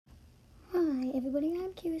everybody,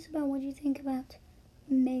 I'm curious about what you think about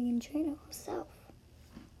Meghan Trainor herself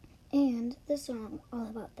and the song All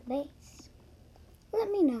About the Bass. Let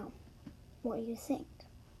me know what you think.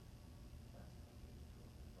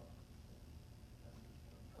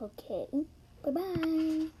 Okay,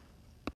 bye-bye.